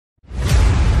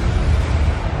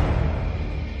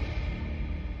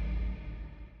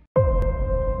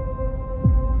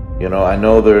You know, I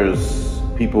know there's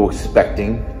people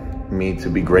expecting me to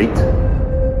be great.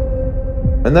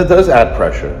 And that does add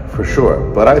pressure, for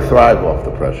sure. But I thrive off the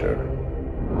pressure.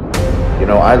 You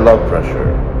know, I love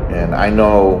pressure. And I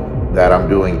know that I'm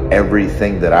doing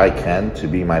everything that I can to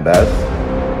be my best.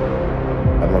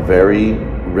 I'm a very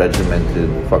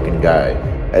regimented fucking guy.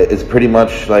 It's pretty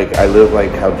much like I live like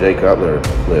how Jay Cutler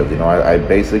lived. You know, I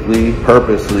basically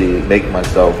purposely make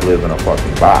myself live in a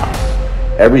fucking box.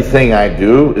 Everything I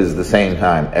do is the same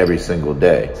time every single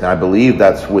day. And I believe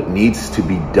that's what needs to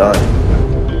be done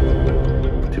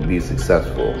to be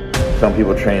successful. Some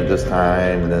people train at this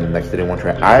time and then the next day they won't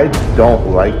train. I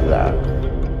don't like that.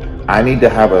 I need to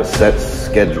have a set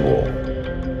schedule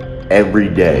every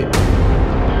day.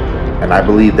 And I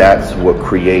believe that's what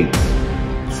creates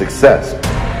success.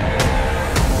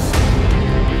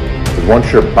 Because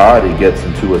once your body gets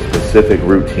into a specific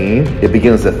routine, it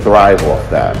begins to thrive off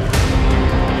that.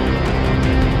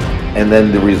 And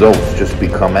then the results just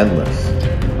become endless.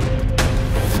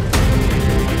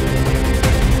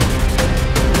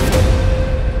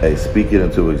 Hey, speak it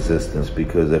into existence,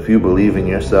 because if you believe in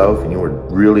yourself and you are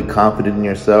really confident in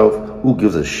yourself, who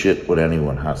gives a shit what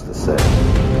anyone has to say?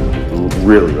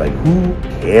 Really, like, who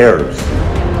cares?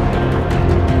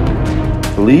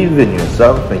 Believe in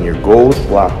yourself and your goals,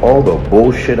 block all the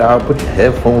bullshit out, put your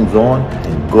headphones on,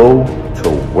 and go to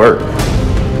work.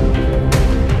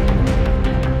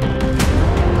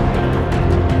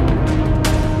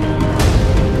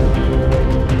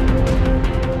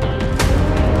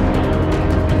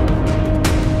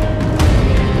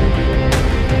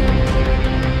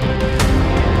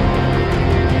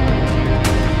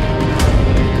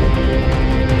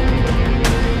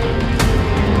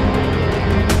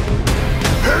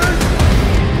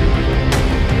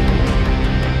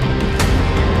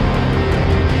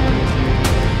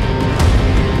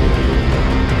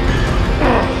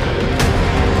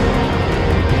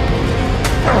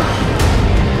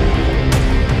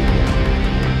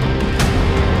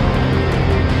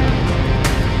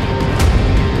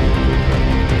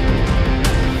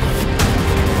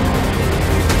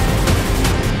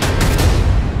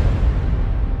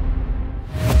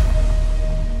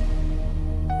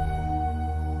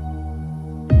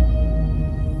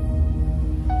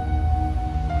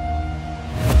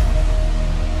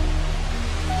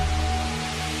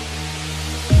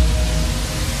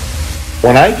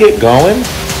 When I get going,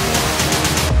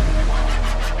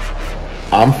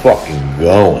 I'm fucking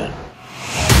going.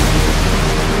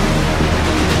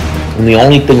 And the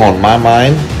only thing on my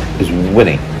mind is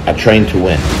winning. I train to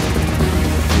win.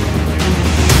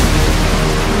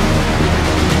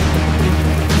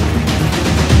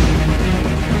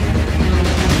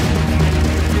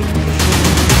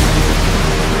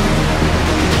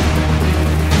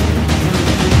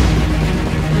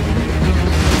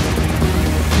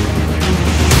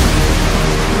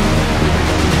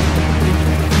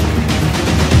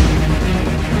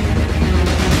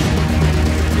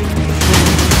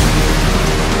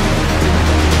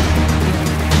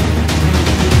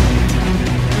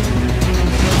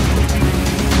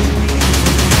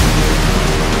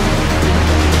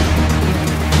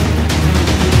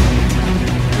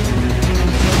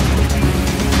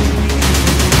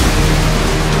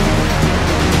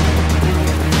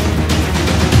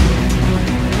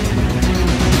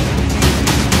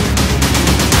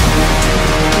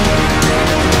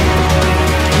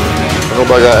 I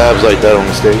hope I got abs like that on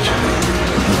the stage.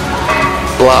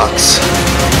 Blocks.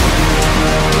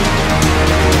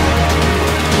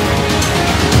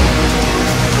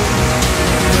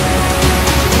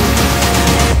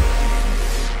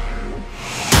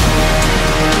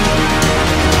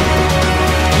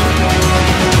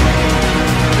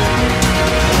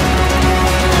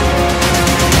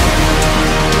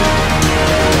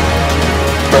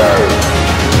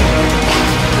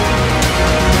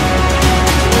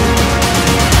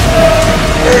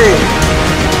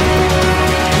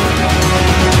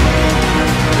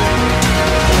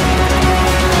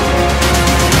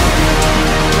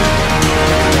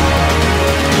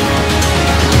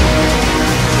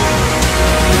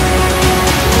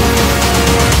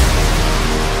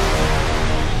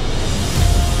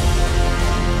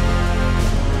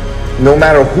 No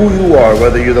matter who you are,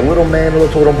 whether you're the little man on the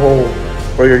totem pole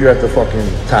or you're at the fucking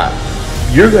top,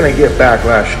 you're gonna get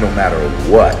backlash no matter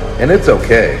what. And it's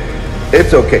okay.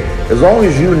 It's okay. As long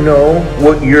as you know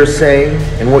what you're saying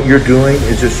and what you're doing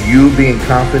is just you being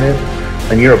confident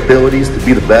in your abilities to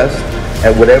be the best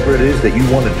at whatever it is that you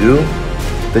want to do,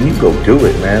 then you go do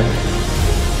it, man.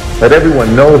 Let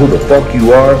everyone know who the fuck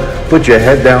you are, put your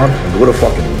head down and go to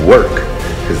fucking work.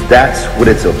 Because that's what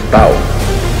it's about.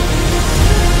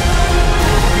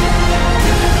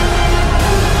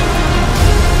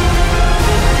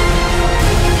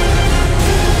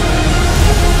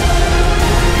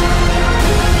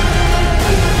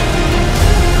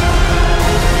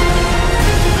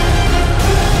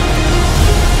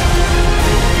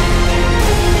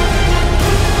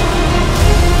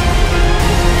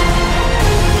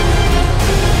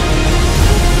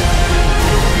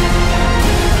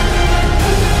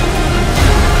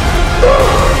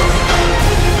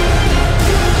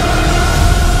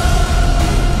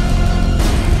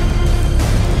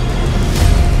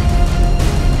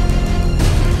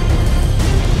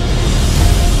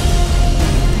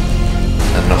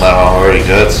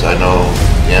 Jets, I know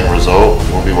the end result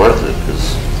will be worth it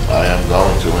because I am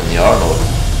going to win the Arnold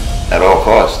at all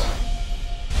costs.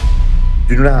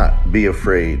 Do not be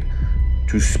afraid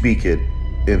to speak it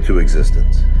into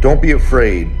existence. Don't be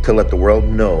afraid to let the world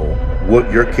know what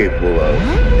you're capable of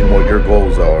and what your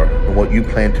goals are and what you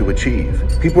plan to achieve.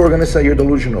 People are going to say you're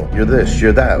delusional, you're this,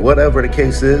 you're that. Whatever the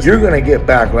case is, you're going to get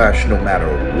backlash no matter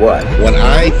what. When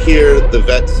I hear the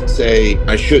vets say,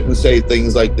 I shouldn't say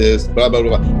things like this, blah, blah,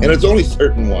 blah, and it's only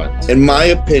certain ones. In my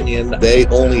opinion, they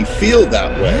only feel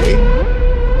that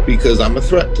way because I'm a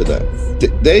threat to them.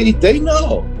 They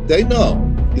know.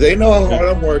 They know how hard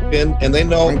I'm working, and they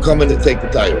know I'm coming to take the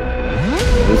title.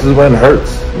 This is when it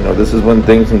hurts. You know, this is when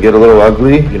things can get a little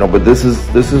ugly. You know, but this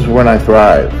is when I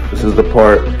thrive. This is the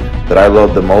part that I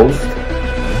love the most.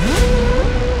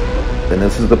 And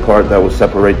this is the part that will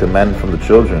separate the men from the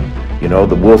children. You know,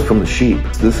 the wolves from the sheep.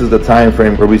 This is the time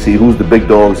frame where we see who's the big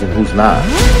dogs and who's not.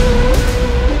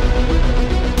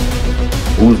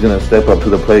 Who's gonna step up to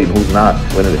the plate and who's not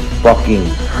when it fucking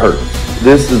hurts.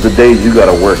 This is the days you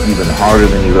gotta work even harder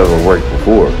than you've ever worked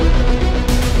before.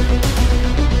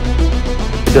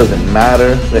 It doesn't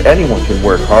matter that anyone can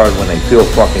work hard when they feel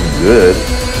fucking good.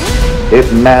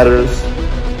 It matters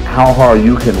how hard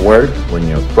you can work when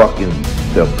you're fucking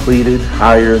depleted,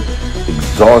 tired,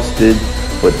 exhausted.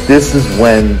 But this is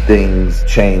when things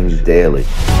change daily.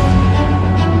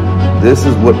 This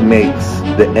is what makes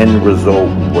the end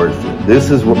result worth it. This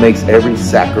is what makes every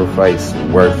sacrifice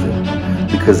worth it.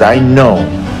 Because I know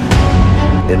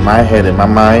in my head, in my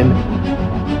mind,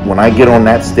 when I get on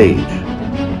that stage,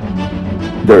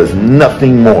 there is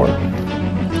nothing more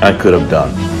I could have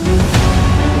done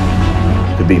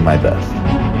to be my best.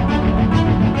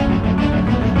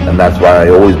 And that's why I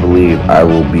always believe I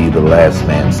will be the last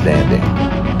man standing.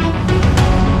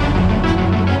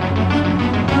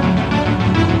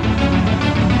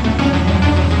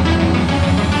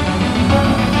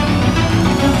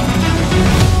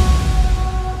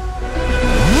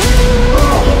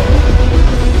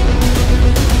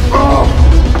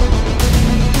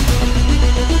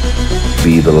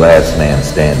 Be the last man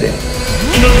standing.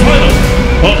 The title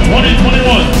of 2021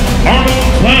 Arnold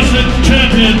Classic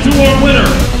Champion to our winner,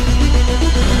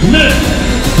 Nick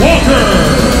Walker.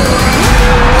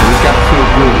 It got to feel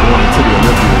good going into the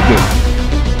Olympia again.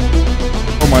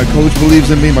 My coach believes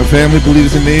in me, my family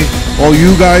believes in me, all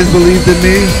you guys believed in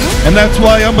me, and that's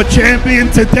why I'm a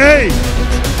champion today.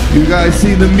 You guys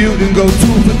see the Mutant go 2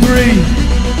 for 3.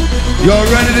 Y'all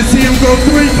ready to see him go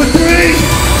 3 for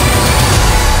 3?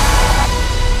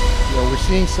 We're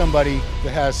seeing somebody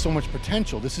that has so much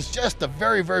potential. This is just the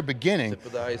very, very beginning. Tip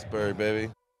of the iceberg,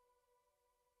 baby.